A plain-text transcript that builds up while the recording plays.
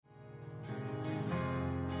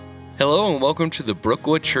Hello and welcome to the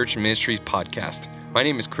Brookwood Church Ministries podcast. My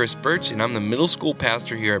name is Chris Birch and I'm the middle school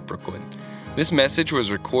pastor here at Brookwood. This message was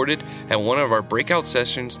recorded at one of our breakout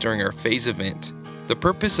sessions during our Phase event. The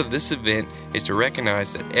purpose of this event is to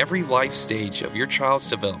recognize that every life stage of your child's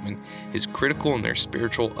development is critical in their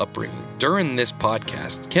spiritual upbringing. During this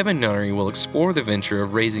podcast, Kevin Nunnery will explore the venture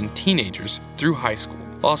of raising teenagers through high school.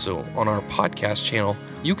 Also, on our podcast channel,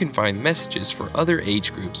 you can find messages for other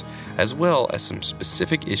age groups, as well as some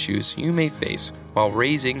specific issues you may face while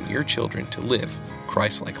raising your children to live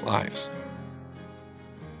Christ-like lives.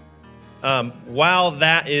 While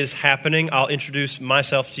that is happening, I'll introduce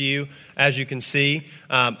myself to you. As you can see,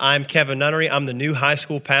 I'm Kevin Nunnery. I'm the new high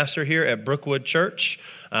school pastor here at Brookwood Church.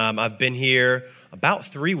 I've been here about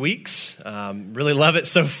 3 weeks. Really love it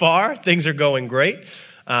so far. Things are going great.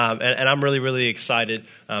 And I'm really excited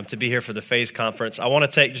to be here for the Phase Conference. I want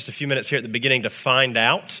to take just a few minutes here at the beginning to find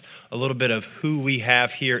out a little bit of who we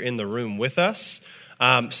have here in the room with us.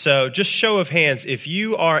 So just show of hands, if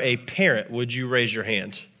you are a parent, would you raise your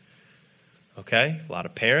hand? Okay, a lot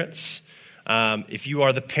of parents. If you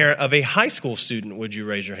are the parent of a high school student, would you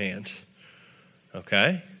raise your hand?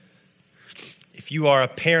 Okay. If you are a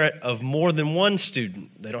parent of more than one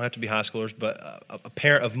student, they don't have to be high schoolers, but a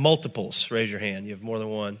parent of multiples, raise your hand. You have more than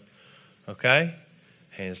one. Okay,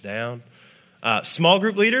 hands down. Small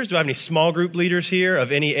group leaders, do I have any small group leaders here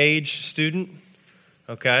of any age student?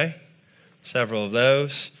 Okay, several of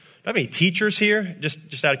those. Do I have any teachers here?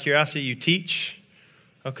 Just out of curiosity, you teach?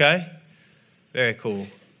 Okay. Very cool.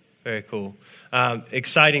 Very cool.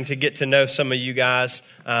 Exciting to get to know some of you guys.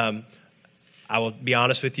 I will be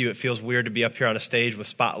honest with you, it feels weird to be up here on a stage with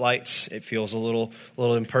spotlights. It feels a little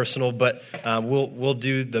impersonal, but we'll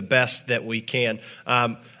do the best that we can.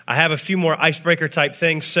 I have a few more icebreaker type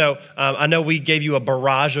things. So I know we gave you a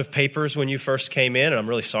barrage of papers when you first came in, and I'm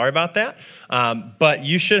really sorry about that. But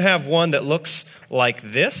you should have one that looks like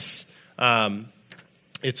this.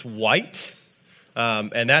 It's white.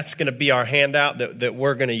 And that's going to be our handout that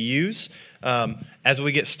we're going to use. As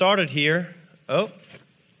we get started here,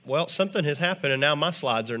 something has happened, and now my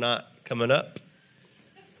slides are not coming up.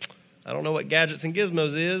 I don't know what Gadgets and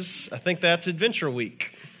Gizmos is. I think that's Adventure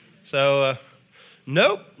Week. So,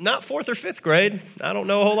 nope, not 4th or 5th grade. I don't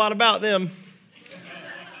know a whole lot about them.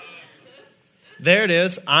 There it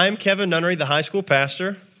is. I'm Kevin Nunnery, the high school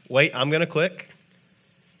pastor. Wait, I'm going to click.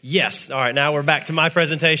 Yes. All right. Now we're back to my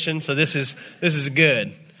presentation. So this is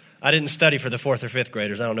good. I didn't study for the 4th or 5th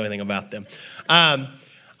graders. I don't know anything about them.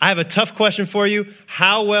 I have a tough question for you.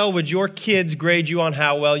 How well would your kids grade you on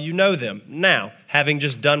how well you know them? Now, having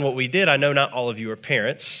just done what we did, I know not all of you are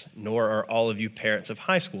parents, nor are all of you parents of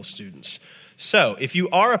high school students. So if you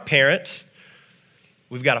are a parent,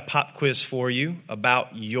 we've got a pop quiz for you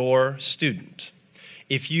about your student.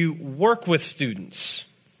 If you work with students,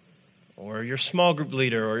 or your small group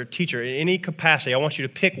leader or your teacher, in any capacity, I want you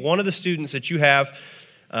to pick one of the students that you have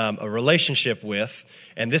a relationship with,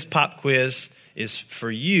 and this pop quiz is for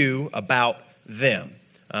you about them.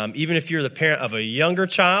 Even if you're the parent of a younger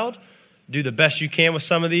child, do the best you can with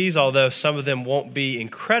some of these, although some of them won't be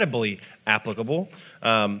incredibly applicable.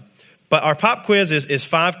 But our pop quiz is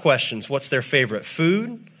 5 questions. What's their favorite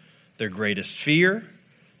food, their greatest fear,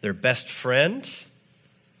 their best friend,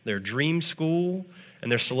 their dream school, and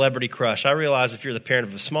their celebrity crush. I realize if you're the parent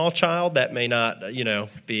of a small child, that may not,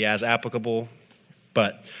 be as applicable.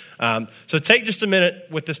 But so take just a minute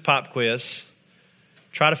with this pop quiz.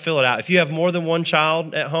 Try to fill it out. If you have more than one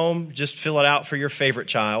child at home, just fill it out for your favorite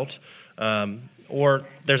child. Or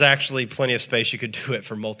there's actually plenty of space. You could do it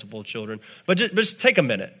for multiple children. But just take a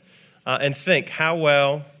minute and think, how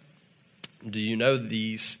well do you know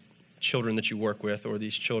these children that you work with or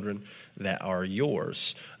these children that are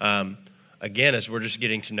yours? Again, as we're just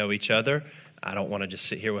getting to know each other, I don't want to just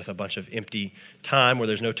sit here with a bunch of empty time where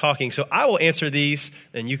there's no talking. So I will answer these,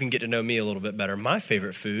 and you can get to know me a little bit better. My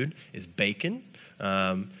favorite food is bacon.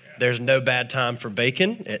 There's no bad time for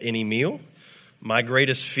bacon at any meal. My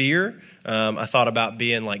greatest fear, I thought about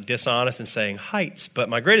being like dishonest and saying heights, but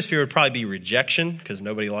my greatest fear would probably be rejection because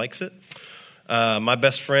nobody likes it. My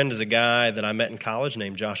best friend is a guy that I met in college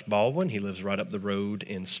named Josh Baldwin. He lives right up the road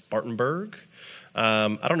in Spartanburg.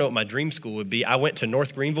 I don't know what my dream school would be. I went to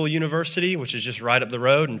North Greenville University, which is just right up the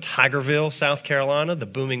road in Tigerville, South Carolina, the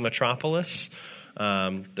booming metropolis.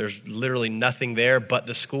 There's literally nothing there but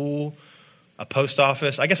the school, a post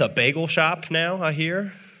office, I guess a bagel shop now, I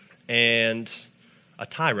hear, and a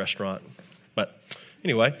Thai restaurant. But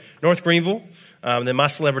anyway, North Greenville. Then my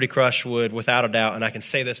celebrity crush would, without a doubt, and I can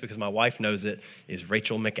say this because my wife knows it, is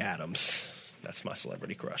Rachel McAdams. That's my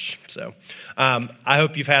celebrity crush. So I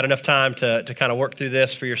hope you've had enough time to kind of work through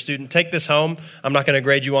this for your student. Take this home. I'm not going to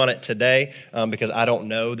grade you on it today because I don't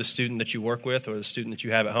know the student that you work with or the student that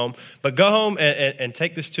you have at home. But go home and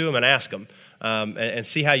take this to them and ask them and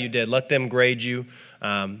see how you did. Let them grade you.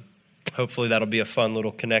 Hopefully that'll be a fun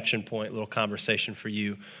little connection point, little conversation for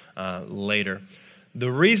you later.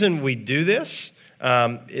 The reason we do this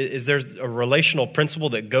is there's a relational principle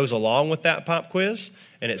that goes along with that pop quiz,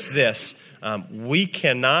 and it's this. We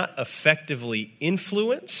cannot effectively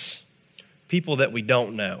influence people that we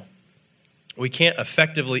don't know. We can't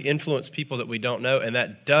effectively influence people that we don't know, and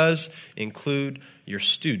that does include your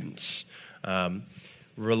students.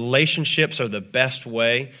 Relationships are the best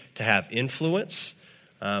way to have influence.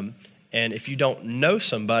 And if you don't know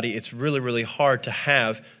somebody, it's really, really hard to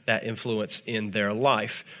have that influence in their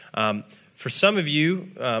life. For some of you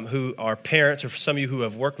who are parents, or for some of you who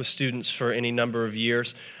have worked with students for any number of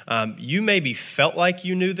years, you maybe felt like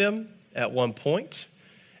you knew them at one point,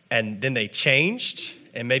 and then they changed,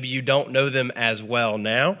 and maybe you don't know them as well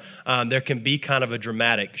now. There can be kind of a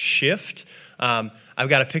dramatic shift. I've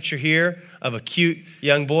got a picture here of a cute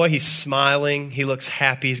young boy. He's smiling. He looks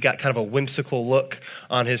happy. He's got kind of a whimsical look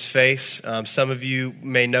on his face. Some of you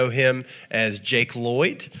may know him as Jake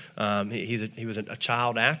Lloyd. He was a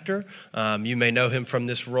child actor. You may know him from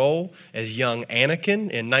this role as young Anakin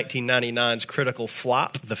in 1999's critical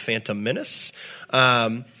flop, The Phantom Menace.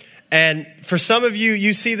 And for some of you,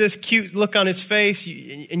 you see this cute look on his face,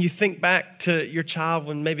 and you think back to your child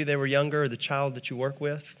when maybe they were younger, or the child that you work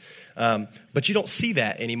with. But you don't see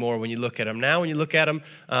that anymore when you look at them. Now when you look at them,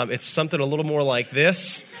 it's something a little more like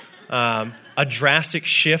this. A drastic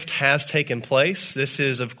shift has taken place. This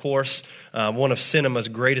is, of course, one of cinema's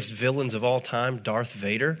greatest villains of all time, Darth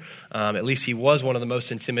Vader. At least he was one of the most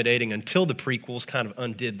intimidating until the prequels kind of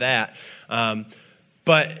undid that.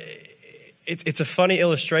 But it's a funny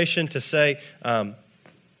illustration to say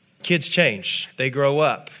kids change. They grow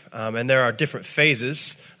up. And there are different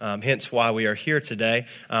phases, hence why we are here today.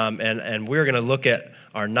 And we're going to look at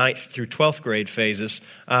our 9th through 12th grade phases.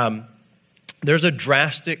 There's a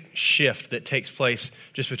drastic shift that takes place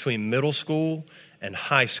just between middle school and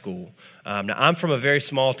high school. Now, I'm from a very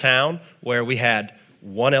small town where we had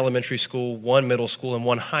one elementary school, one middle school, and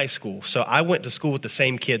one high school. So I went to school with the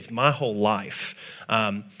same kids my whole life.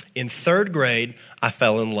 In 3rd grade, I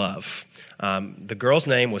fell in love. The girl's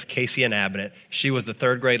name was Casey Ann Abnett. She was the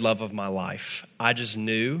 3rd grade love of my life. I just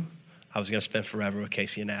knew I was going to spend forever with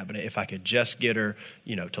Casey Ann Abnett. If I could just get her,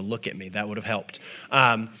 to look at me, that would have helped.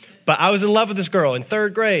 But I was in love with this girl in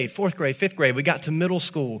 3rd grade, 4th grade, 5th grade. We got to middle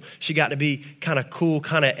school. She got to be kind of cool,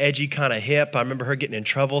 kind of edgy, kind of hip. I remember her getting in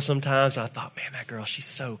trouble sometimes. I thought, man, that girl, she's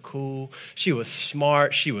so cool. She was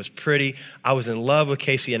smart. She was pretty. I was in love with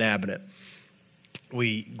Casey Ann Abnett.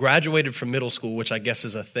 We graduated from middle school, which I guess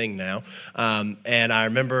is a thing now. And I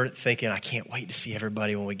remember thinking, I can't wait to see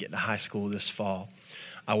everybody when we get to high school this fall.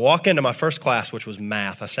 I walk into my first class, which was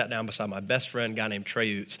math. I sat down beside my best friend, a guy named Trey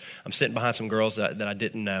Utz. I'm sitting behind some girls that I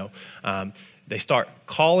didn't know. They start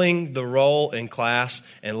calling the roll in class,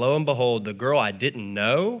 and lo and behold, the girl I didn't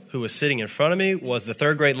know who was sitting in front of me was the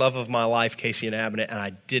 3rd grade love of my life, Casey Ann Abnett, and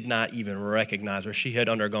I did not even recognize her. She had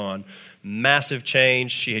undergone massive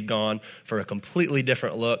change. She had gone for a completely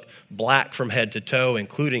different look, black from head to toe,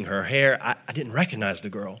 including her hair. I didn't recognize the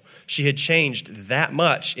girl. She had changed that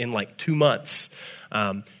much in like 2 months.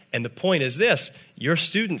 And the point is this: your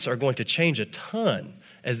students are going to change a ton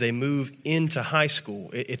as they move into high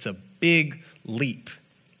school. It's a big leap.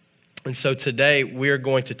 And so today we're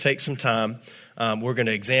going to take some time. We're going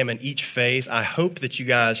to examine each phase. I hope that you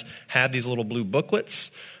guys have these little blue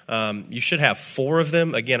booklets. You should have 4 of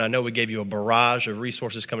them. Again, I know we gave you a barrage of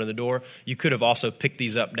resources coming to the door. You could have also picked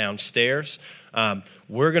these up downstairs.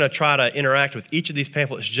 We're going to try to interact with each of these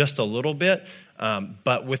pamphlets just a little bit.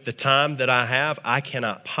 But with the time that I have, I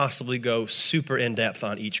cannot possibly go super in-depth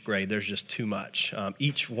on each grade. There's just too much.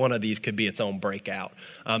 Each one of these could be its own breakout.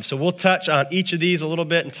 So we'll touch on each of these a little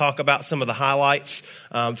bit and talk about some of the highlights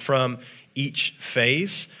from each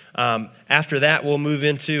phase. After that, we'll move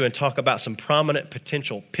into and talk about some prominent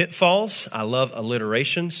potential pitfalls. I love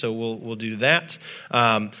alliteration, so we'll do that.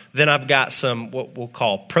 Then I've got some what we'll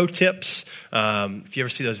call pro tips. If you ever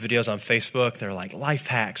see those videos on Facebook, they're like life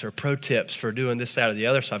hacks or pro tips for doing this, that, or the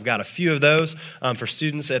other. So I've got a few of those for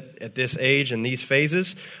students at this age and these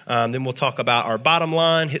phases. Then we'll talk about our bottom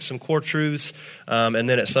line, hit some core truths, and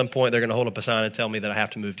then at some point they're going to hold up a sign and tell me that I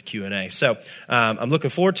have to move to Q&A. So I'm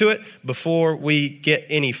looking forward to it. Before we get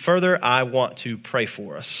any further, I want to pray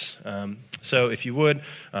for us. So if you would,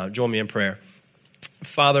 join me in prayer.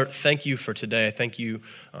 Father, thank you for today. I thank you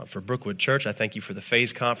for Brookwood Church. I thank you for the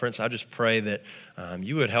Phase Conference. I just pray that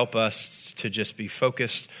you would help us to just be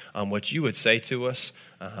focused on what you would say to us.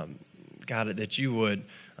 God, that you would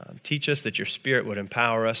teach us, that your Spirit would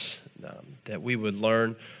empower us, that we would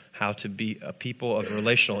learn how to be a people of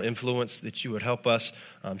relational influence, that you would help us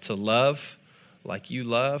to love like you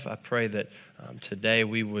love. I pray that today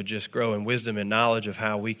we would just grow in wisdom and knowledge of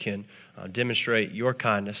how we can demonstrate your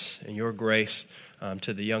kindness and your grace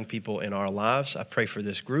to the young people in our lives. I pray for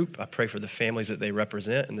this group. I pray for the families that they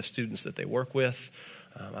represent and the students that they work with.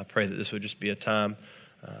 I pray that this would just be a time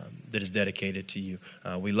that is dedicated to you.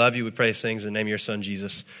 We love you. We pray these things in the name of your Son,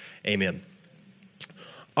 Jesus. Amen.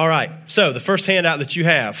 All right. So the first handout that you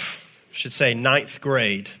have should say 9th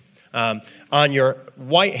grade. On your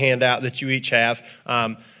white handout that you each have,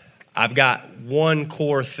 I've got one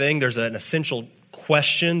core thing. There's an essential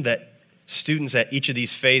question that students at each of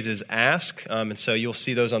these phases ask, and so you'll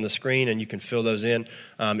see those on the screen, and you can fill those in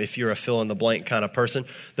if you're a fill-in-the-blank kind of person.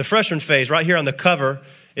 The freshman phase, right here on the cover,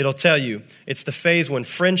 it'll tell you it's the phase when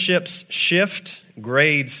friendships shift,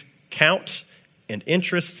 grades count, and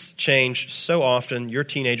interests change so often your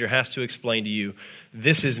teenager has to explain to you,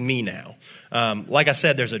 this is me now. Like I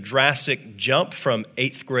said, there's a drastic jump from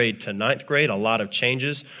 8th grade to 9th grade. A lot of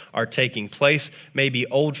changes are taking place. Maybe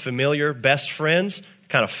old familiar best friends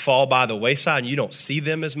kind of fall by the wayside and you don't see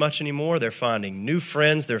them as much anymore. They're finding new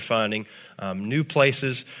friends. They're finding new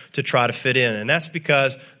places to try to fit in. And that's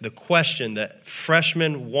because the question that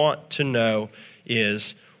freshmen want to know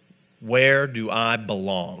is, where do I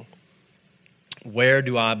belong? Where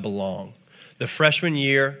do I belong? The freshman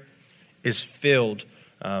year is filled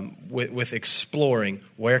with exploring,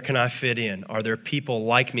 where can I fit in? Are there people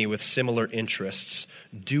like me with similar interests?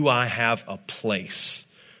 Do I have a place?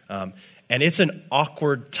 And it's an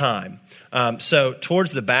awkward time. So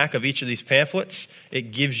towards the back of each of these pamphlets,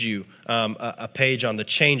 it gives you a page on the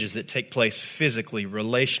changes that take place physically,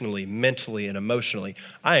 relationally, mentally, and emotionally.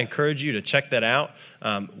 I encourage you to check that out.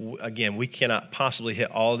 Again, we cannot possibly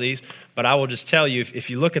hit all of these, but I will just tell you,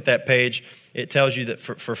 if you look at that page, it tells you that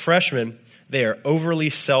for freshmen, they are overly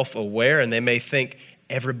self-aware, and they may think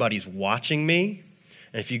everybody's watching me.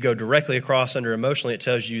 And if you go directly across under emotionally, it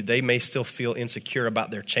tells you they may still feel insecure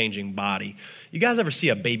about their changing body. You guys ever see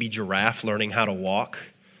a baby giraffe learning how to walk?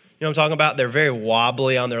 You know what I'm talking about? They're very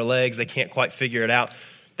wobbly on their legs. They can't quite figure it out.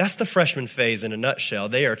 That's the freshman phase in a nutshell.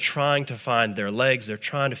 They are trying to find their legs. They're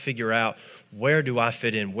trying to figure out, where do I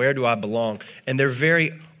fit in? Where do I belong? And they're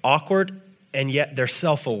very awkward, and yet they're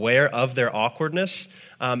self-aware of their awkwardness.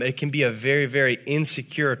 It can be a very, very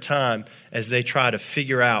insecure time as they try to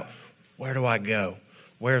figure out, where do I go?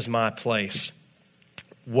 Where's my place?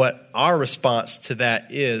 What our response to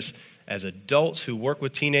that is, as adults who work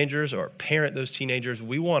with teenagers or parent those teenagers,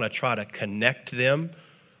 we want to try to connect them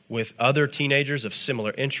with other teenagers of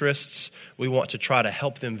similar interests. We want to try to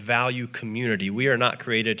help them value community. We are not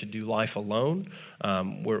created to do life alone.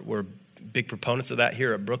 We're big proponents of that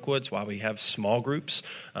here at Brookwood. It's why we have small groups,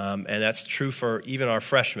 and that's true for even our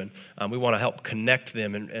freshmen. We want to help connect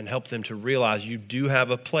them and help them to realize you do have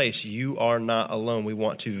a place. You are not alone. We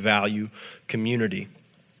want to value community.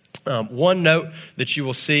 One note that you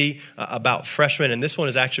will see about freshmen, and this one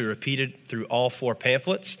is actually repeated through all 4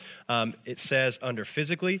 pamphlets. It says under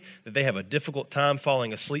physically that they have a difficult time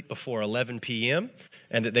falling asleep before 11 p.m.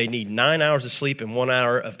 and that they need 9 hours of sleep and 1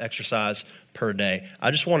 hour of exercise per day.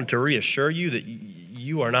 I just wanted to reassure you that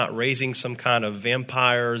you are not raising some kind of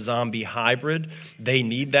vampire zombie hybrid. They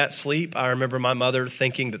need that sleep. I remember my mother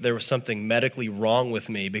thinking that there was something medically wrong with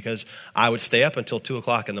me because I would stay up until 2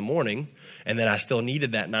 o'clock in the morning, and then I still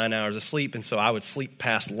needed that 9 hours of sleep, and so I would sleep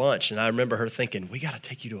past lunch. And I remember her thinking, we got to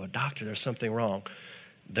take you to a doctor. There's something wrong.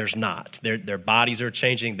 There's not. Their bodies are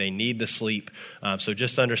changing. They need the sleep. So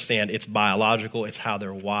just understand it's biological. It's how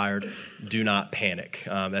they're wired. Do not panic.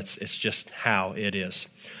 It's just how it is.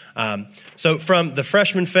 So from the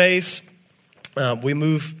freshman phase, we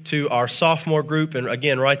move to our sophomore group. And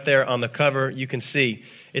again, right there on the cover, you can see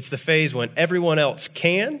it's the phase when everyone else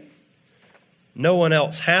can, no one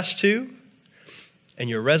else has to, and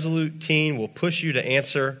your resolute teen will push you to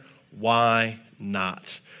answer, why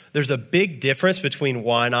not? There's a big difference between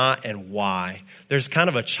why not and why. There's kind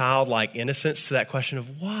of a childlike innocence to that question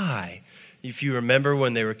of why. If you remember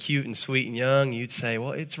when they were cute and sweet and young, you'd say,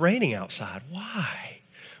 well, it's raining outside. Why?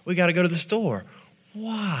 We got to go to the store.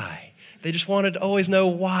 Why? They just wanted to always know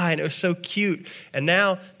why, and it was so cute. And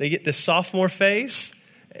now they get this sophomore phase,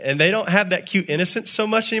 and they don't have that cute innocence so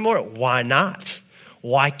much anymore. Why not?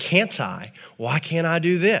 Why can't I? Why can't I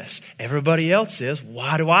do this? Everybody else is.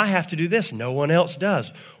 Why do I have to do this? No one else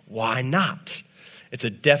does. Why not? It's a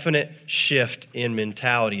definite shift in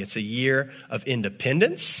mentality. It's a year of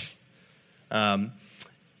independence.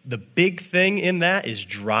 The big thing in that is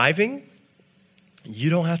driving. You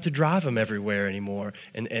don't have to drive them everywhere anymore.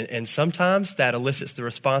 And sometimes that elicits the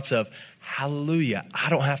response of, hallelujah, I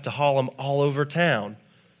don't have to haul them all over town.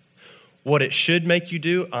 What it should make you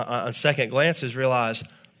do on second glance is realize,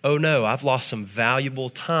 oh no, I've lost some valuable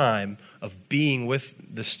time of being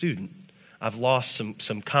with the student. I've lost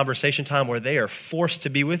some conversation time where they are forced to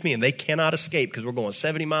be with me and they cannot escape because we're going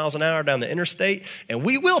 70 miles an hour down the interstate, and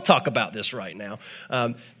we will talk about this right now.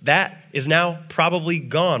 That is now probably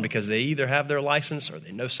gone because they either have their license or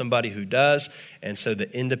they know somebody who does, and so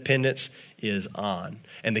the independence is on.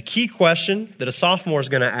 And the key question that a sophomore is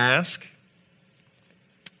going to ask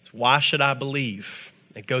is, why should I believe?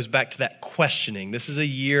 It goes back to that questioning. This is a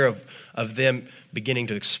year of them beginning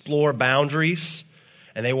to explore boundaries,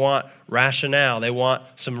 and they want rationale. They want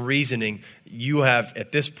some reasoning. You have,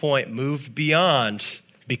 at this point, moved beyond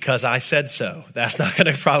because I said so. That's not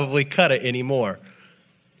going to probably cut it anymore.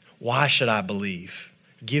 Why should I believe?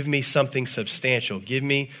 Give me something substantial. Give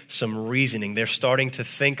me some reasoning. They're starting to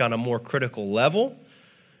think on a more critical level,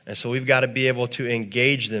 and so we've got to be able to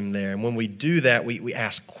engage them there. And when we do that, we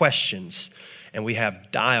ask questions. And we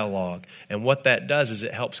have dialogue. And what that does is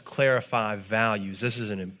it helps clarify values. This is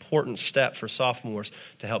an important step for sophomores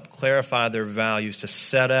to help clarify their values, to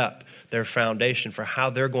set up their foundation for how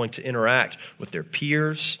they're going to interact with their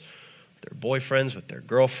peers, their boyfriends, with their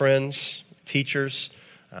girlfriends, teachers.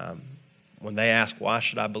 When they ask, why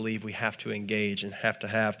should I believe, we have to engage and have to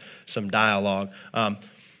have some dialogue.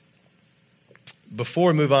 Before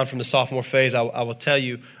we move on from the sophomore phase, I will tell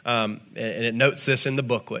you, and it notes this in the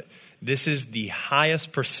booklet, this is the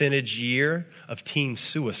highest percentage year of teen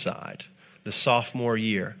suicide, the sophomore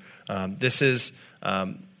year. This is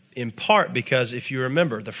in part because if you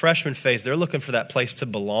remember, the freshman phase, they're looking for that place to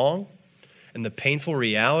belong. And the painful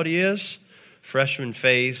reality is freshman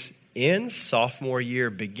phase ends, sophomore year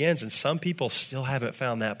begins, and some people still haven't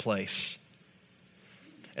found that place.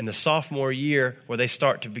 And the sophomore year, where they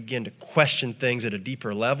start to begin to question things at a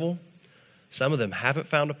deeper level, some of them haven't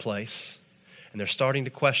found a place. And they're starting to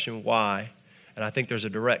question why. And I think there's a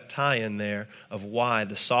direct tie-in there of why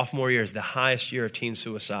the sophomore year is the highest year of teen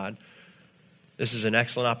suicide. This is an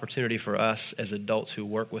excellent opportunity for us as adults who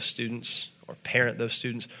work with students or parent those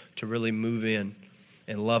students to really move in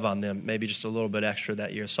and love on them, maybe just a little bit extra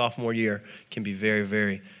that year. Sophomore year can be very,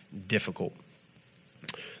 very difficult.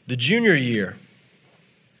 The junior year,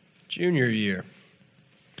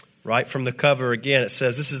 right from the cover again, it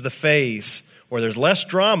says this is the phase where there's less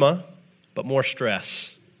drama, but more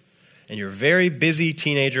stress. And your very busy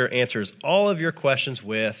teenager answers all of your questions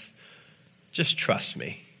with, just trust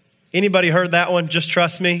me. Anybody heard that one? Just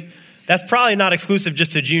trust me? That's probably not exclusive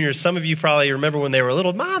just to juniors. Some of you probably remember when they were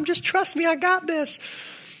little, Mom, just trust me, I got this.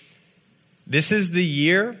 This is the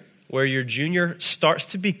year where your junior starts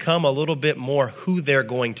to become a little bit more who they're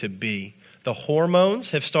going to be. The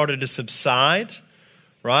hormones have started to subside,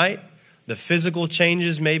 right? The physical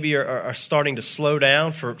changes maybe are starting to slow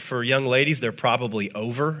down for young ladies. They're probably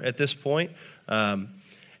over at this point.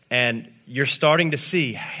 And you're starting to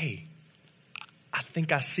see, hey, I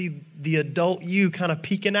think I see the adult you kind of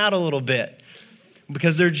peeking out a little bit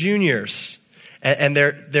because they're juniors. And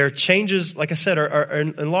their changes, like I said, are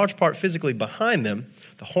in large part physically behind them.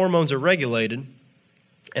 The hormones are regulated,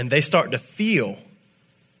 and they start to feel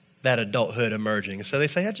that adulthood emerging. So they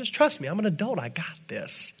say, hey, just trust me. I'm an adult. I got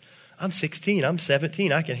this. I'm 16, I'm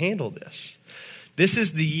 17, I can handle this. This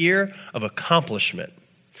is the year of accomplishment.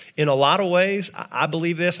 In a lot of ways, I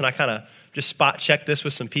believe this, and I kind of just spot checked this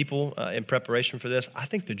with some people in preparation for this. I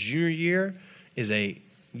think the junior year is a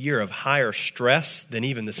year of higher stress than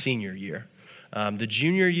even the senior year. The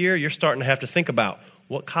junior year, you're starting to have to think about,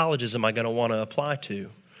 what colleges am I going to want to apply to?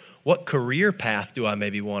 What career path do I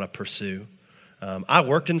maybe want to pursue? I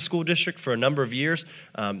worked in the school district for a number of years.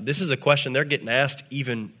 This is a question they're getting asked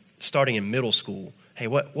even starting in middle school. Hey,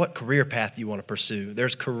 what career path do you want to pursue?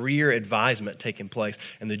 There's career advisement taking place.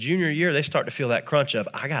 And the junior year, they start to feel that crunch of,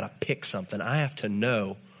 I got to pick something. I have to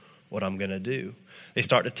know what I'm going to do. They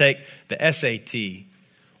start to take the SAT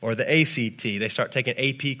or the ACT. They start taking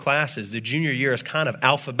AP classes. The junior year is kind of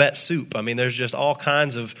alphabet soup. I mean, there's just all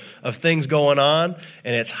kinds of things going on,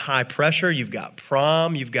 and it's high pressure. You've got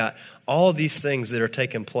prom. You've got all these things that are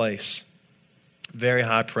taking place. Very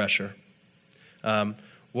high pressure.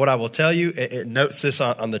 What I will tell you, it notes this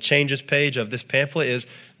on the changes page of this pamphlet, is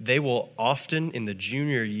they will often in the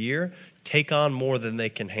junior year take on more than they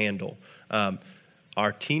can handle.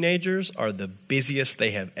 Our teenagers are the busiest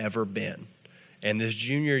they have ever been. And this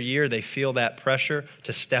junior year, they feel that pressure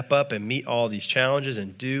to step up and meet all these challenges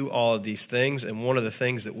and do all of these things. And one of the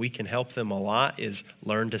things that we can help them a lot is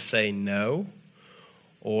learn to say no,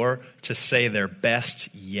 or to say their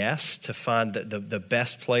best yes, to find the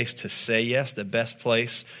best place to say yes, the best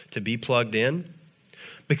place to be plugged in.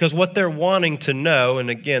 Because what they're wanting to know, and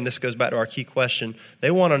again, this goes back to our key question,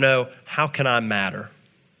 they want to know, how can I matter?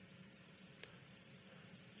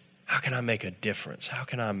 How can I make a difference? How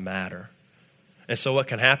can I matter? And so what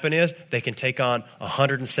can happen is they can take on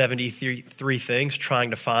 173 things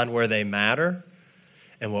trying to find where they matter.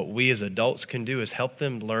 And what we as adults can do is help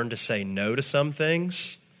them learn to say no to some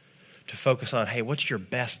things, to focus on, hey, what's your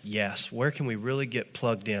best yes? Where can we really get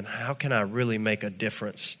plugged in? How can I really make a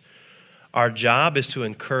difference? Our job is to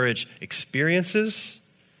encourage experiences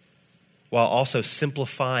while also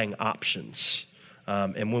simplifying options.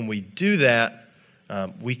 And when we do that,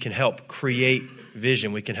 we can help create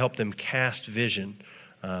vision. We can help them cast vision.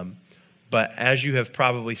 But as you have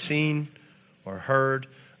probably seen or heard,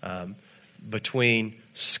 between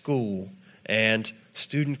school and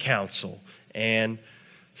student council and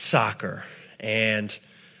soccer and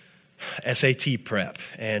SAT prep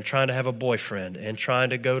and trying to have a boyfriend and trying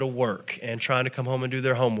to go to work and trying to come home and do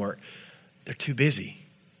their homework, they're too busy.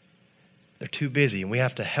 They're too busy, and we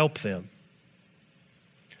have to help them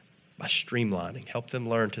by streamlining, help them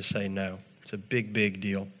learn to say no. It's a big, big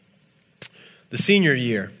deal. The senior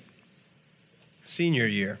year.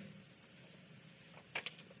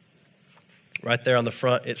 Right there on the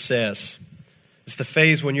front, it says, it's the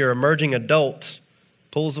phase when your emerging adult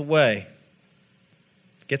pulls away,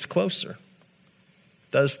 gets closer,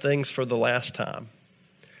 does things for the last time,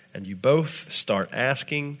 and you both start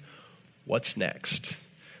asking, what's next?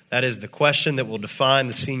 That is the question that will define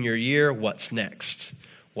the senior year. What's next?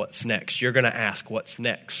 What's next? You're going to ask, what's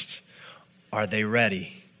next? Are they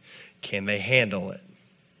ready? Can they handle it?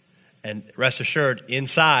 And rest assured,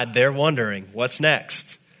 inside, they're wondering, what's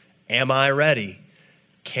next? Am I ready?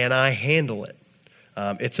 Can I handle it?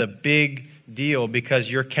 It's a big deal because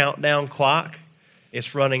your countdown clock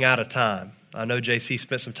is running out of time. I know JC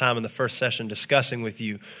spent some time in the first session discussing with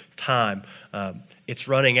you time. It's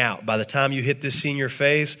running out. By the time you hit this senior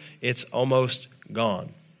phase, it's almost gone.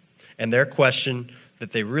 And their question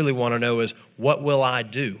that they really want to know is, what will I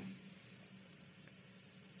do?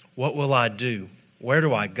 What will I do? Where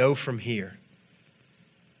do I go from here?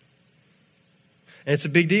 And it's a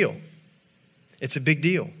big deal. It's a big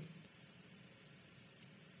deal.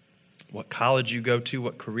 What college you go to,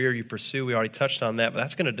 what career you pursue, we already touched on that, but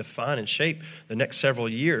that's going to define and shape the next several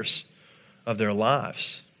years of their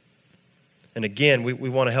lives. And again, we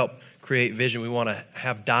want to help create vision. We want to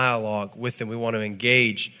have dialogue with them. We want to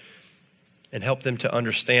engage and help them to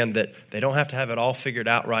understand that they don't have to have it all figured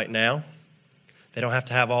out right now. They don't have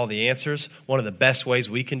to have all the answers. One of the best ways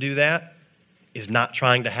we can do that is not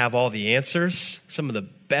trying to have all the answers. Some of the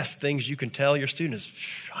best things you can tell your student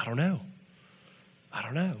is, I don't know.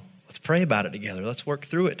 Let's pray about it together. Let's work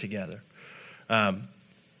through it together.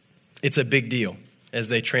 It's a big deal as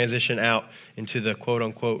they transition out into the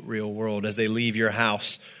quote-unquote real world, as they leave your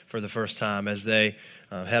house for the first time, as they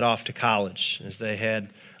head off to college, as they head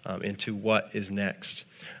into what is next.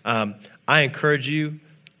 I encourage you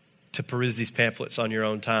to peruse these pamphlets on your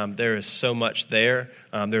own time. There is so much there.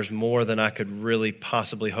 There's more than I could really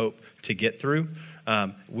possibly hope to get through.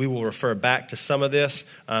 We will refer back to some of this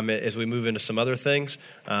as we move into some other things,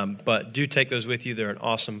 but do take those with you. They're an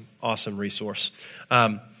awesome, awesome resource.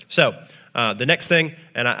 So the next thing,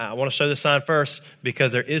 and I want to show this sign first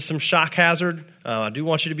because there is some shock hazard. I do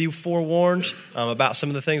want you to be forewarned about some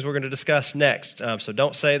of the things we're going to discuss next. So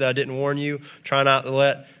don't say that I didn't warn you. Try not to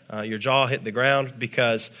let your jaw hit the ground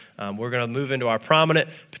because we're going to move into our prominent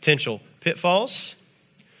potential pitfalls.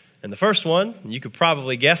 And the first one, and you could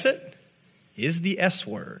probably guess it, is the S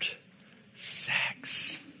word,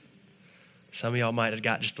 sex. Some of y'all might have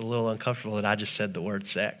got just a little uncomfortable that I just said the word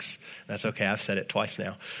sex. That's okay. I've said it twice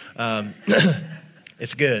now.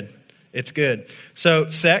 It's good. It's good. So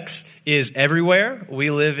sex is everywhere.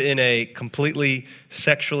 We live in a completely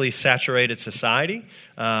sexually saturated society.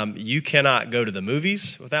 You cannot go to the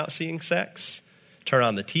movies without seeing sex. Turn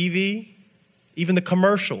on the TV, even the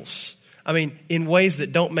commercials. I mean, in ways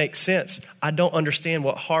that don't make sense. I don't understand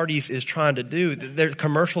what Hardee's is trying to do. Their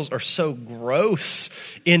commercials are so gross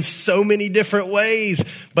in so many different ways.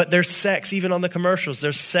 But there's sex even on the commercials.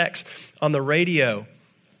 There's sex on the radio.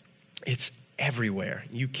 It's everywhere.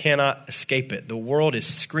 You cannot escape it. The world is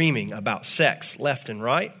screaming about sex left and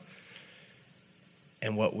right.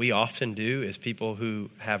 And what we often do as people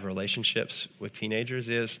who have relationships with teenagers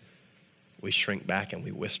is we shrink back and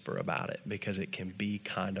we whisper about it because it can be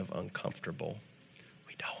kind of uncomfortable.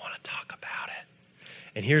 to talk about it.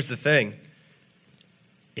 And here's the thing.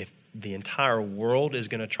 If the entire world is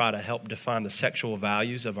going to try to help define the sexual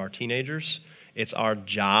values of our teenagers, it's our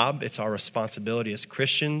job, it's our responsibility as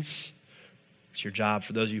Christians, it's your job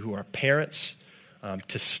for those of you who are parents,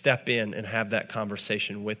 to step in and have that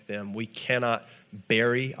conversation with them. We cannot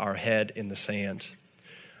bury our head in the sand.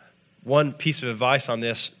 One piece of advice on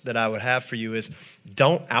this that I would have for you is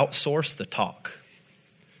don't outsource the talk.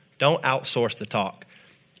 Don't outsource the talk.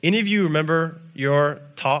 Any of you remember your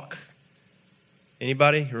talk?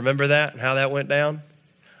 Anybody remember that and how that went down?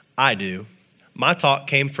 I do. My talk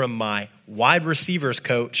came from my wide receivers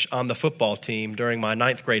coach on the football team during my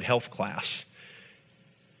 9th grade health class.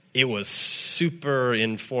 It was super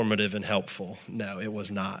informative and helpful. No, it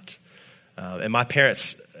was not. And my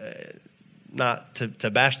parents, not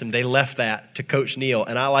to bash them, they left that to Coach Neal.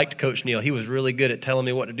 And I liked Coach Neal. He was really good at telling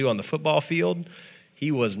me what to do on the football field.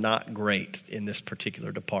 He was not great in this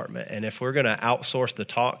particular department. And if we're going to outsource the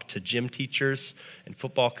talk to gym teachers and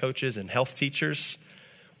football coaches and health teachers,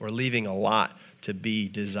 we're leaving a lot to be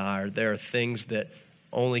desired. There are things that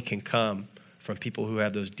only can come from people who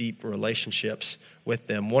have those deep relationships with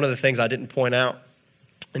them. One of the things I didn't point out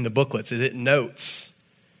in the booklets is it notes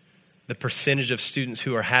the percentage of students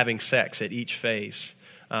who are having sex at each phase.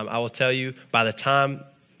 I will tell you, by the time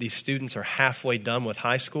these students are halfway done with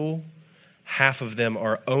high school, half of them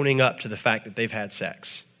are owning up to the fact that they've had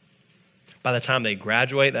sex. By the time they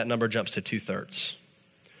graduate, that number jumps to 2/3.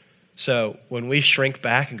 So when we shrink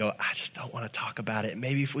back and go, I just don't want to talk about it,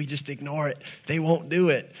 maybe if we just ignore it, they won't do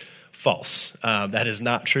it. False. That is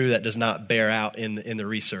not true. That does not bear out in the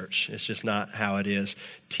research. It's just not how it is.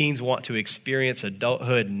 Teens want to experience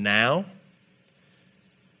adulthood now,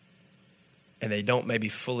 and they don't maybe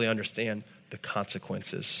fully understand the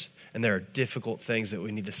consequences. And there are difficult things that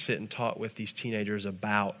we need to sit and talk with these teenagers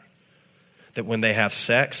about. That when they have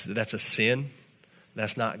sex, that's a sin.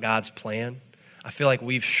 That's not God's plan. I feel like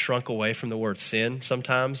we've shrunk away from the word sin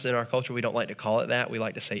sometimes in our culture. We don't like to call it that. We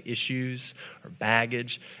like to say issues or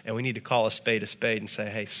baggage. And we need to call a spade and say,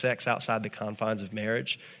 hey, sex outside the confines of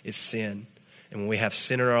marriage is sin. And when we have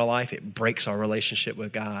sin in our life, it breaks our relationship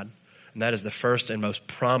with God. And that is the first and most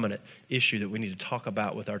prominent issue that we need to talk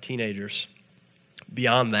about with our teenagers.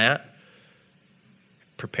 Beyond that,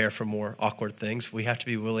 prepare for more awkward things. We have to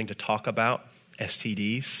be willing to talk about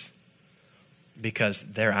STDs,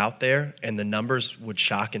 because they're out there and the numbers would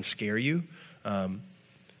shock and scare you.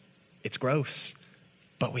 It's gross,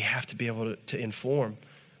 but we have to be able to inform.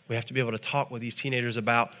 We have to be able to talk with these teenagers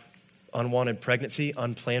about unwanted pregnancy,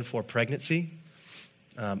 unplanned for pregnancy.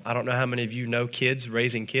 I don't know how many of you know kids,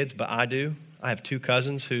 raising kids, but I do. I have 2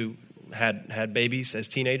 cousins who had babies as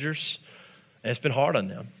teenagers, and it's been hard on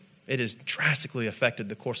them. It has drastically affected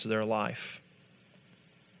the course of their life.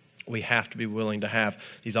 We have to be willing to have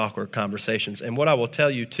these awkward conversations. And what I will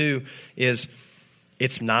tell you too is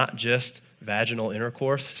it's not just vaginal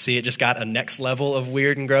intercourse. See, it just got a next level of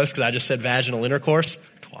weird and gross because I just said vaginal intercourse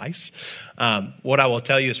twice. What I will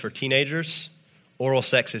tell you is for teenagers, oral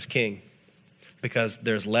sex is king because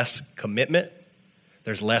there's less commitment,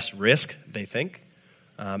 there's less risk, they think,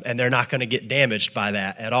 and they're not going to get damaged by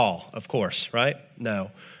that at all, of course, right?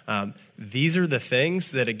 No. These are the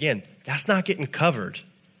things that, again, that's not getting covered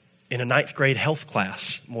in a 9th grade health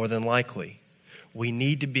class, more than likely. We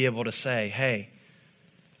need to be able to say, hey,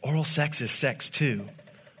 oral sex is sex too.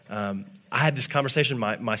 I had this conversation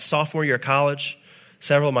my sophomore year of college.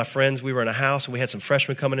 Several of my friends, we were in a house and we had some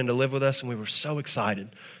freshmen coming in to live with us, and we were so excited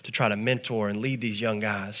to try to mentor and lead these young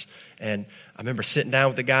guys. And I remember sitting down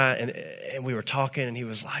with the guy and we were talking, and he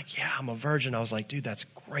was like, yeah, I'm a virgin. I was like, dude, that's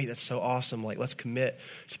great. That's so awesome. Like, let's commit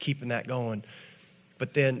to keeping that going.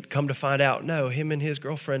 But then come to find out, no, him and his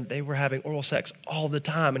girlfriend, they were having oral sex all the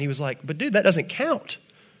time. And he was like, but dude, that doesn't count.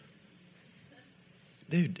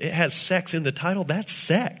 Dude, it has sex in the title. That's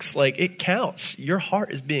sex. Like, it counts. Your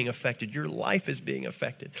heart is being affected. Your life is being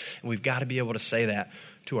affected. And we've got to be able to say that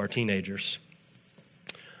to our teenagers.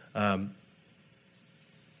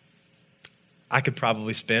 I could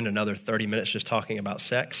probably spend another 30 minutes just talking about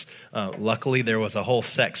sex. Luckily, there was a whole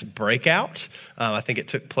sex breakout. I think it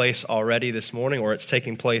took place already this morning, or it's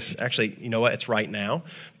taking place. Actually, you know what? It's right now.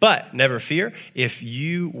 But never fear. If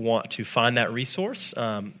you want to find that resource,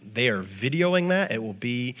 they are videoing that. It will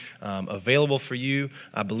be available for you,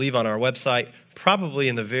 I believe, on our website, probably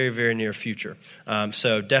in the very, very near future.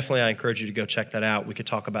 So definitely I encourage you to go check that out. We could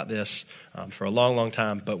talk about this for a long, long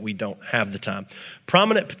time, but we don't have the time.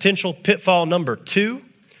 Prominent potential pitfall number 2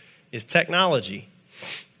 is technology.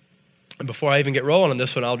 And before I even get rolling on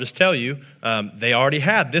this one, I'll just tell you, they already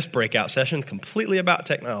had this breakout session completely about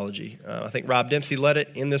technology. I think Rob Dempsey led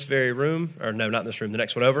it in this very room, or no, not in this room, the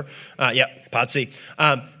next one over. Pod C.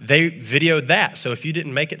 They videoed that. So if you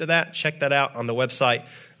didn't make it to that, check that out on the website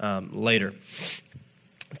later.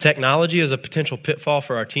 Technology is a potential pitfall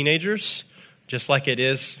for our teenagers, just like it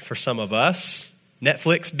is for some of us.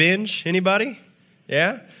 Netflix binge, anybody?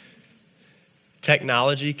 Yeah?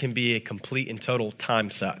 Technology can be a complete and total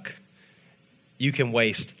time suck. You can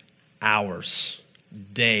waste hours,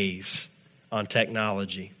 days on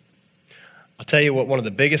technology. I'll tell you what, one of the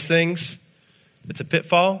biggest things that's a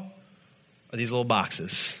pitfall are these little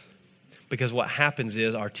boxes. Because what happens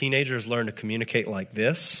is our teenagers learn to communicate like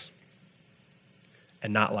this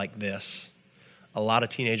and not like this. A lot of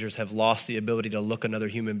teenagers have lost the ability to look another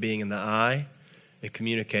human being in the eye and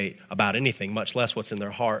communicate about anything, much less what's in their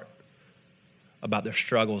heart, about their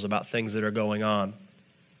struggles, about things that are going on.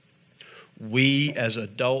 We as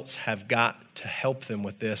adults have got to help them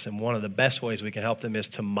with this, and one of the best ways we can help them is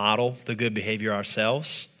to model the good behavior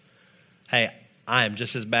ourselves. Hey, I am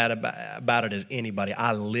just as bad about it as anybody.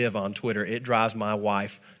 I live on Twitter. It drives my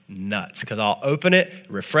wife nuts because I'll open it,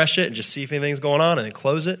 refresh it, and just see if anything's going on and then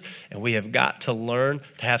close it. And we have got to learn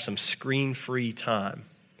to have some screen-free time.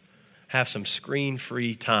 Have some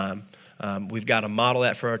screen-free time. We've got to model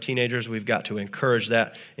that for our teenagers. We've got to encourage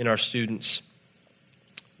that in our students.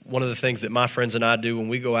 One of the things that my friends and I do when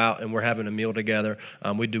we go out and we're having a meal together,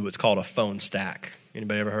 we do what's called a phone stack.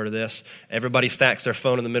 Anybody ever heard of this? Everybody stacks their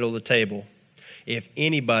phone in the middle of the table. If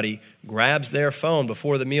anybody grabs their phone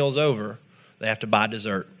before the meal's over, they have to buy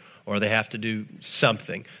dessert or they have to do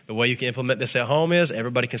something. The way you can implement this at home is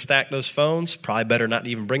everybody can stack those phones. Probably better not to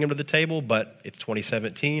even bring them to the table, but it's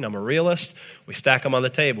 2017. I'm a realist. We stack them on the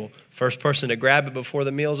table. First person to grab it before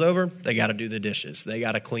the meal's over, they got to do the dishes. They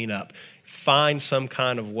got to clean up. Find some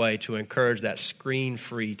kind of way to encourage that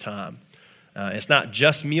screen-free time. It's not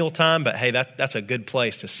just meal time, but hey, that's a good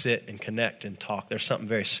place to sit and connect and talk. There's something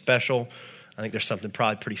very special. I think there's something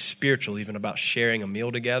probably pretty spiritual even about sharing a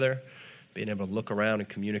meal together, being able to look around and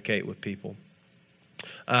communicate with people.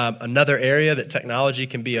 Another area that technology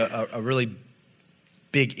can be a really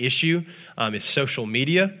big issue is social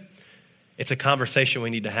media. It's a conversation we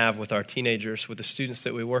need to have with our teenagers, with the students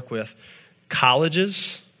that we work with.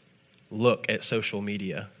 Colleges look at social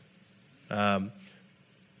media.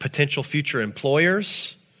 Potential future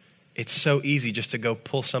employers, it's so easy just to go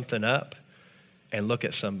pull something up and look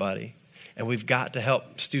at somebody. And we've got to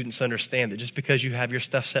help students understand that just because you have your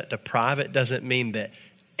stuff set to private doesn't mean that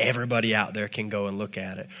everybody out there can go and look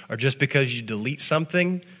at it. Or just because you delete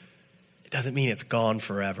something, it doesn't mean it's gone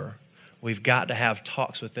forever. We've got to have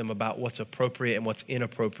talks with them about what's appropriate and what's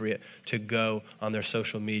inappropriate to go on their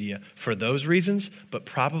social media for those reasons. But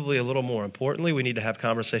probably a little more importantly, we need to have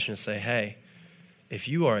conversations and say, hey, if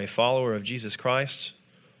you are a follower of Jesus Christ,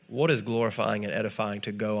 what is glorifying and edifying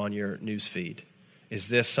to go on your news feed? Is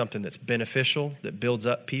this something that's beneficial, that builds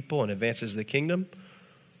up people and advances the kingdom?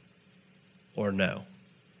 Or no?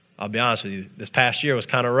 I'll be honest with you, this past year was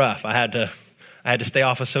kind of rough. I had to stay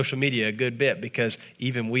off of social media a good bit because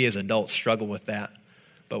even we as adults struggle with that.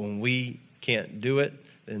 But when we can't do it,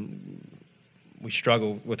 then we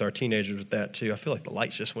struggle with our teenagers with that too. I feel like the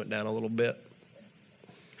lights just went down a little bit.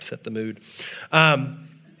 Set the mood.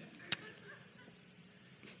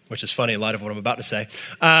 Which is funny in light of what I'm about to say.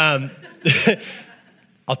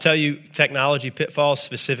 I'll tell you technology pitfalls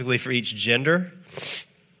specifically for each gender.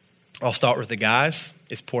 I'll start with the guys.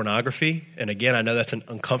 It's pornography. And again, I know that's an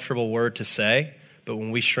uncomfortable word to say, but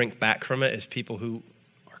when we shrink back from it as people who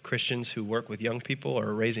are Christians who work with young people or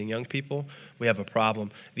are raising young people, we have a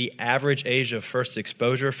problem. The average age of first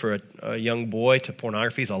exposure for a young boy to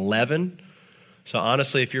pornography is 11. So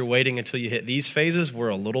honestly, if you're waiting until you hit these phases, we're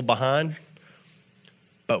a little behind.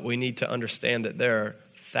 But we need to understand that there are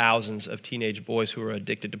thousands of teenage boys who are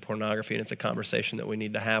addicted to pornography, and it's a conversation that we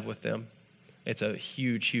need to have with them. It's a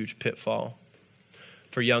huge, huge pitfall.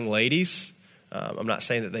 For young ladies, I'm not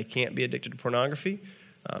saying that they can't be addicted to pornography.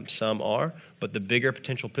 Some are. But the bigger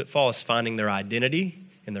potential pitfall is finding their identity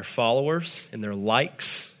in their followers, in their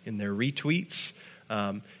likes, in their retweets.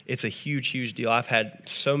 It's a huge, huge deal. I've had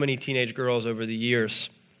so many teenage girls over the years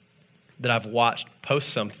that I've watched post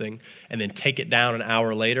something and then take it down an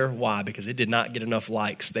hour later. Why? Because it did not get enough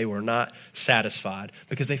likes. They were not satisfied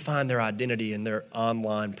because they find their identity in their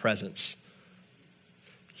online presence.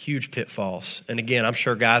 Huge pitfalls. And again, I'm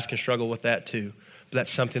sure guys can struggle with that too. But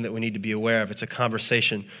that's something that we need to be aware of. It's a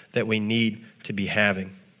conversation that we need to be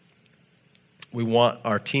having. We want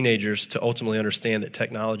our teenagers to ultimately understand that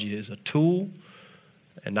technology is a tool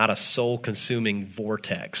and not a soul-consuming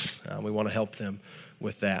vortex. We want to help them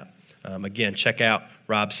with that. Again, check out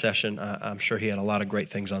Rob's session. I'm sure he had a lot of great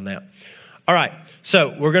things on that. All right,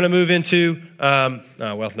 so we're going to move into,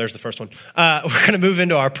 there's the first one. We're going to move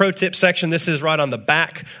into our pro tip section. This is right on the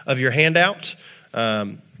back of your handout.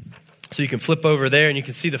 So you can flip over there and you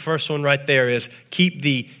can see the first one right there is keep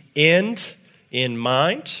the end in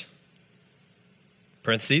mind.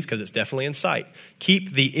 Parentheses, because it's definitely in sight.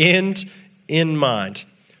 Keep the end in mind.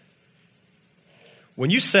 When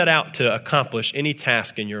you set out to accomplish any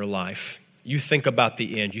task in your life, you think about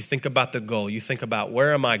the end. You think about the goal. You think about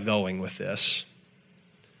where am I going with this?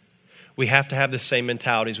 We have to have the same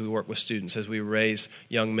mentality as we work with students, as we raise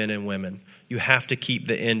young men and women. You have to keep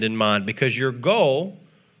the end in mind because your goal,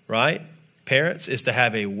 right, parents, is to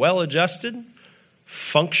have a well-adjusted,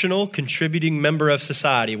 functional, contributing member of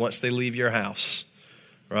society once they leave your house,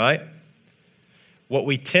 right? What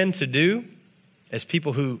we tend to do as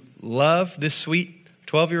people who love this sweet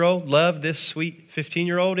 12-year-old, love this sweet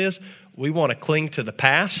 15-year-old is we want to cling to the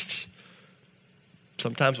past.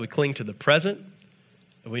 Sometimes we cling to the present,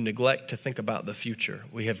 and we neglect to think about the future.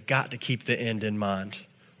 We have got to keep the end in mind.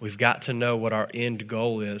 We've got to know what our end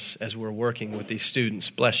goal is as we're working with these students.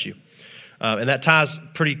 Bless you. And that ties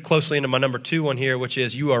pretty closely into my number 2 one here, which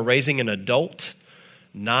is you are raising an adult,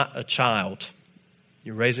 not a child.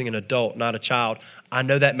 You're raising an adult, not a child. I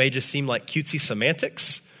know that may just seem like cutesy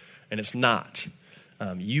semantics, and it's not.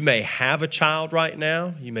 You may have a child right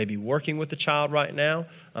now. You may be working with a child right now,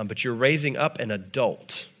 but you're raising up an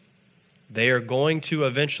adult. They are going to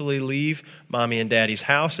eventually leave mommy and daddy's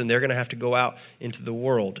house, and they're going to have to go out into the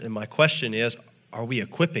world. And my question is, are we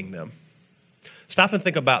equipping them? Stop and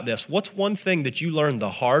think about this. What's one thing that you learned the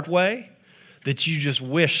hard way that you just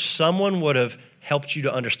wish someone would have helped you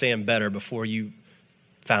to understand better before you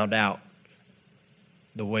found out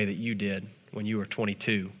the way that you did when you were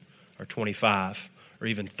 22 or 25 or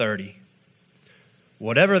even 30?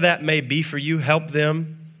 Whatever that may be for you, help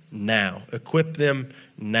them now. Equip them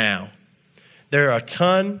now. There are a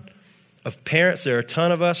ton of parents, there are a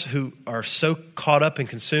ton of us who are so caught up and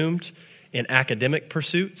consumed in academic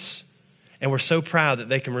pursuits, and we're so proud that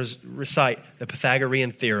they can recite the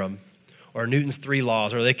Pythagorean theorem or Newton's 3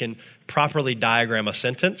 laws, or they can properly diagram a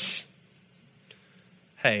sentence.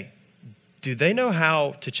 Hey, do they know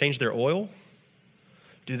how to change their oil?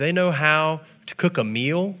 Do they know how to cook a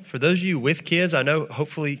meal? For those of you with kids, I know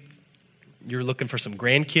hopefully you're looking for some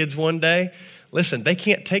grandkids one day. Listen, they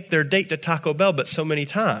can't take their date to Taco Bell but so many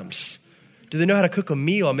times. Do they know how to cook a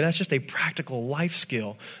meal? I mean, that's just a practical life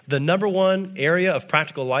skill. The number one area of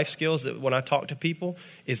practical life skills that when I talk to people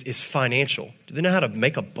is financial. Do they know how to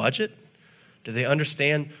make a budget? Do they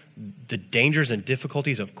understand the dangers and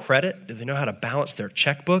difficulties of credit? Do they know how to balance their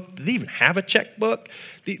checkbook? Do they even have a checkbook?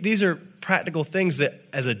 These are practical things that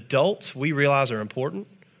as adults we realize are important.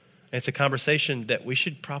 And it's a conversation that we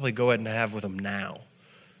should probably go ahead and have with them now.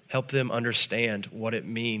 Help them understand what it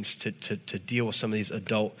means to deal with some of these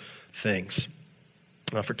adult things.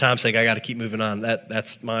 For time's sake, I got to keep moving on.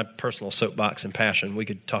 That's my personal soapbox and passion. We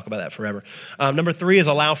could talk about that forever. Number 3 is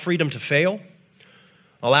allow freedom to fail.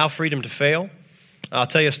 Allow freedom to fail. I'll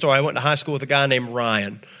tell you a story. I went to high school with a guy named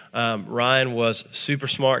Ryan. Ryan was a super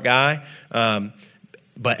smart guy,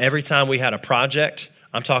 but every time we had a project,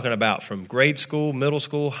 I'm talking about from grade school, middle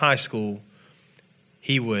school, high school,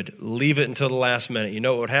 he would leave it until the last minute. You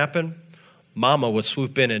know what would happen? Mama would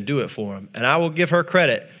swoop in and do it for him. And I will give her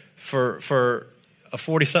credit for a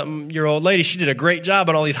 40-something-year-old lady. She did a great job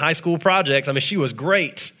on all these high school projects. I mean, she was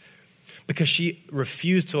great because she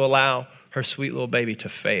refused to allow her sweet little baby to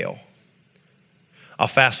fail. I'll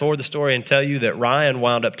fast forward the story and tell you that Ryan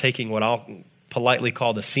wound up taking what I'll politely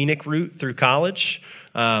call the scenic route through college,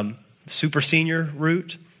 super senior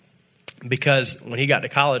route, because when he got to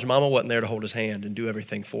college, Mama wasn't there to hold his hand and do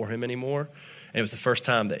everything for him anymore. And it was the first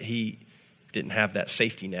time that he didn't have that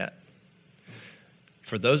safety net.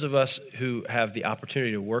 For those of us who have the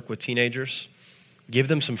opportunity to work with teenagers, give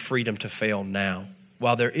them some freedom to fail now.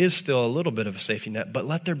 While there is still a little bit of a safety net, but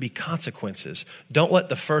let there be consequences. Don't let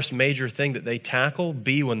the first major thing that they tackle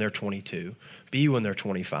be when they're 22, be when they're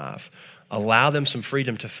 25. Allow them some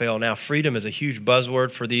freedom to fail now. Freedom is a huge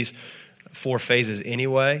buzzword for these 4 phases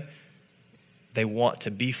anyway. They want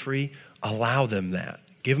to be free. Allow them that.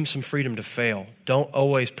 Give them some freedom to fail. Don't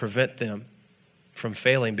always prevent them from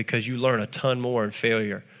failing because you learn a ton more in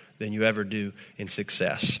failure than you ever do in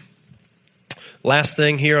success. Last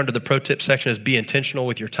thing here under the pro tip section is be intentional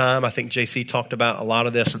with your time. I think JC talked about a lot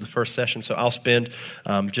of this in the first session, so I'll spend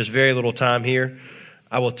just very little time here.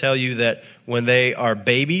 I will tell you that when they are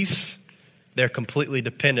babies, they're completely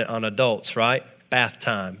dependent on adults, right? Bath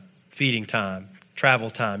time, feeding time, travel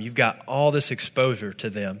time. You've got all this exposure to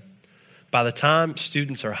them. By the time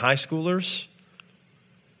students are high schoolers,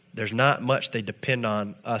 there's not much they depend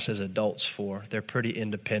on us as adults for. They're pretty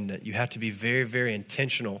independent. You have to be very, very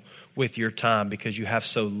intentional with your time because you have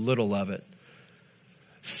so little of it.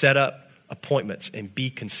 Set up appointments and be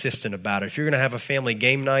consistent about it. If you're going to have a family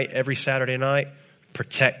game night every Saturday night,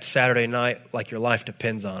 protect Saturday night like your life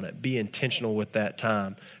depends on it. Be intentional with that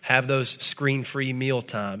time. Have those screen-free meal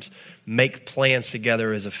times. Make plans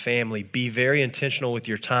together as a family. Be very intentional with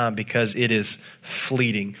your time because it is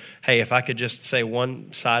fleeting. Hey, if I could just say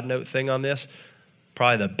one side note thing on this,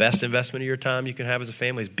 probably the best investment of your time you can have as a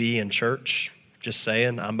family is be in church. Just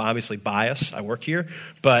saying, I'm obviously biased. I work here.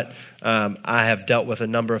 But I have dealt with a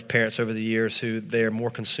number of parents over the years who they're more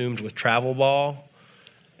consumed with travel ball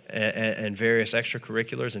and various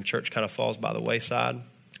extracurriculars, and church kind of falls by the wayside.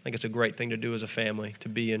 I think it's a great thing to do as a family, to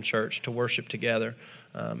be in church, to worship together,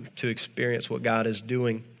 to experience what God is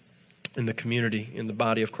doing in the community, in the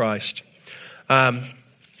body of Christ. A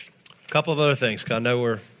couple of other things, because I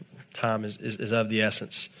know time is of the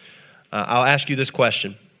essence. I'll ask you this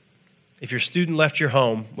question. If your student left your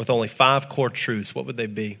home with only 5 core truths, what would they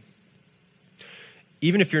be?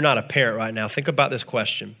 Even if you're not a parent right now, think about this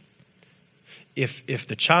question. If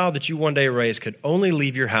the child that you one day raise could only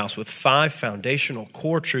leave your house with 5 foundational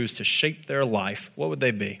core truths to shape their life, what would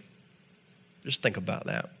they be? Just think about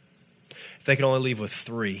that. If they could only leave with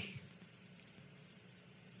 3,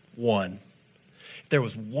 1. If there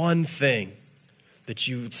was one thing that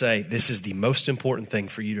you would say, this is the most important thing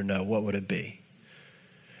for you to know, what would it be?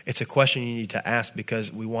 It's a question you need to ask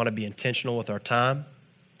because we want to be intentional with our time.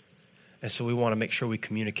 And so we want to make sure we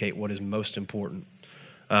communicate what is most important.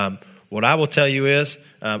 What I will tell you is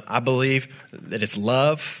I believe that it's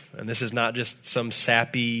love. And this is not just some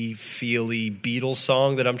sappy, feely Beatles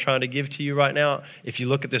song that I'm trying to give to you right now. If you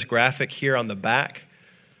look at this graphic here on the back,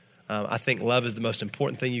 I think love is the most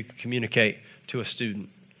important thing you can communicate to a student.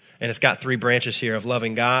 And it's got 3 branches here of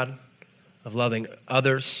loving God, of loving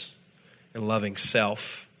others, and loving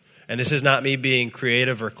self. And this is not me being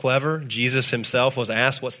creative or clever. Jesus himself was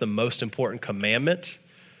asked, what's the most important commandment?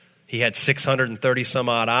 He had 630 some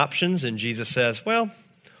odd options, and Jesus says, well,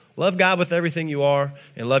 love God with everything you are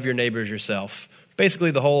and love your neighbor as yourself.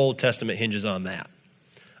 Basically, the whole Old Testament hinges on that.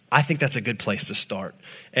 I think that's a good place to start.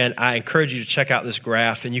 And I encourage you to check out this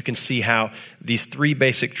graph, and you can see how these 3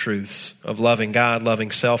 basic truths of loving God,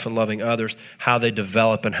 loving self, and loving others, how they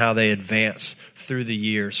develop and how they advance through the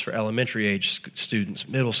years for elementary age students,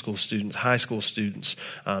 middle school students, high school students.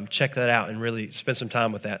 Check that out and really spend some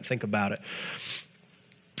time with that and think about it.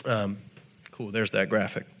 Cool, there's that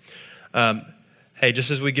graphic. Hey,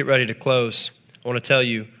 just as we get ready to close, I want to tell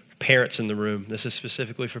you, parents in the room, this is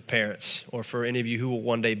specifically for parents or for any of you who will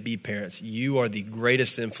one day be parents, you are the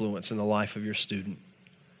greatest influence in the life of your student.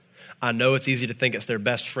 I know it's easy to think it's their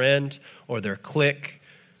best friend or their clique.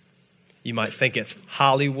 You might think it's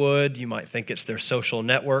Hollywood. You might think it's their social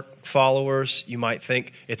network followers. You might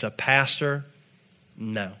think it's a pastor.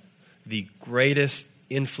 No. The greatest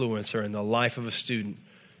influencer in the life of a student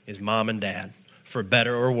is mom and dad, for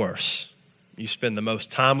better or worse. You spend the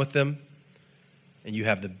most time with them, and you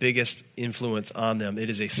have the biggest influence on them. It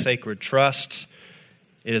is a sacred trust.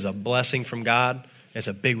 It is a blessing from God. It's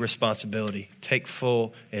a big responsibility. Take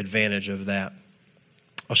full advantage of that.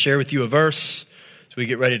 I'll share with you a verse as we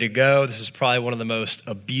get ready to go. This is probably one of the most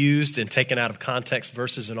abused and taken out of context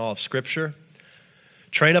verses in all of Scripture.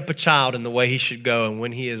 Train up a child in the way he should go, and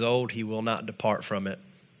when he is old, he will not depart from it.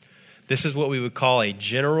 This is what we would call a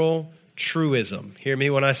general truism. Hear me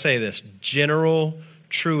when I say this. General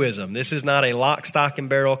truism. This is not a lock, stock, and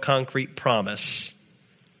barrel concrete promise.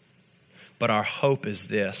 But our hope is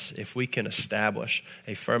this: if we can establish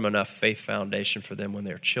a firm enough faith foundation for them when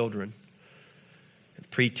they're children, and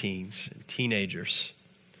preteens, and teenagers,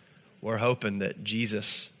 we're hoping that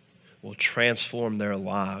Jesus will transform their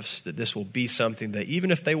lives, that this will be something that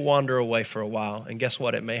even if they wander away for a while, and guess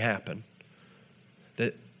what, it may happen,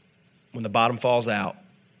 that when the bottom falls out,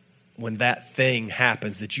 when that thing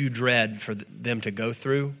happens that you dread for them to go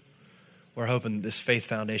through, we're hoping that this faith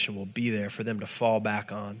foundation will be there for them to fall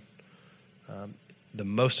back on. The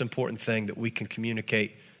most important thing that we can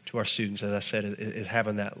communicate to our students, as I said, is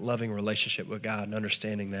having that loving relationship with God and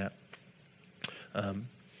understanding that.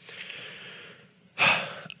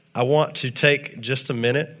 I want to take just a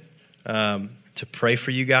minute to pray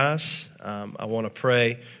for you guys. I want to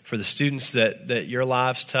pray for the students that your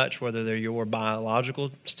lives touch, whether they're your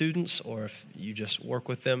biological students or if you just work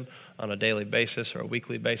with them on a daily basis or a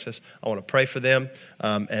weekly basis. I want to pray for them,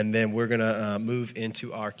 and then we're going to move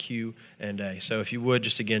into our Q&A. So if you would,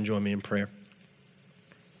 just again, join me in prayer.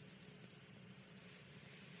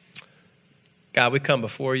 God, we come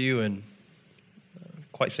before you, and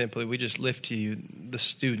quite simply, we just lift to you the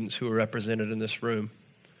students who are represented in this room.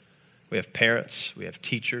 We have parents, we have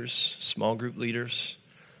teachers, small group leaders.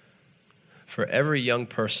 For every young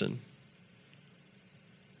person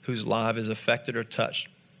whose life is affected or touched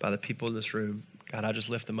by the people in this room, God, I just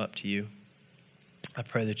lift them up to you. I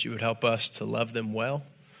pray that you would help us to love them well.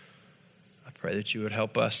 I pray that you would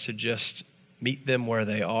help us to just meet them where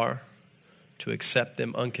they are, to accept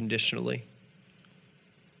them unconditionally,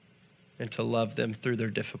 and to love them through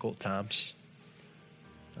their difficult times.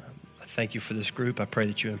 I thank you for this group. I pray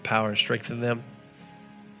that you empower and strengthen them.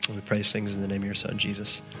 And we pray these things in the name of your Son,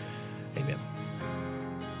 Jesus. Amen.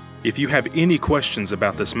 If you have any questions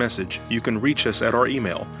about this message, you can reach us at our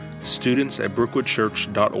email,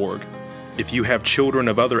 students@brookwoodchurch.org. If you have children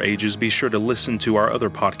of other ages, be sure to listen to our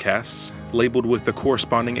other podcasts labeled with the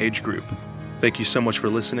corresponding age group. Thank you so much for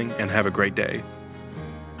listening, and have a great day.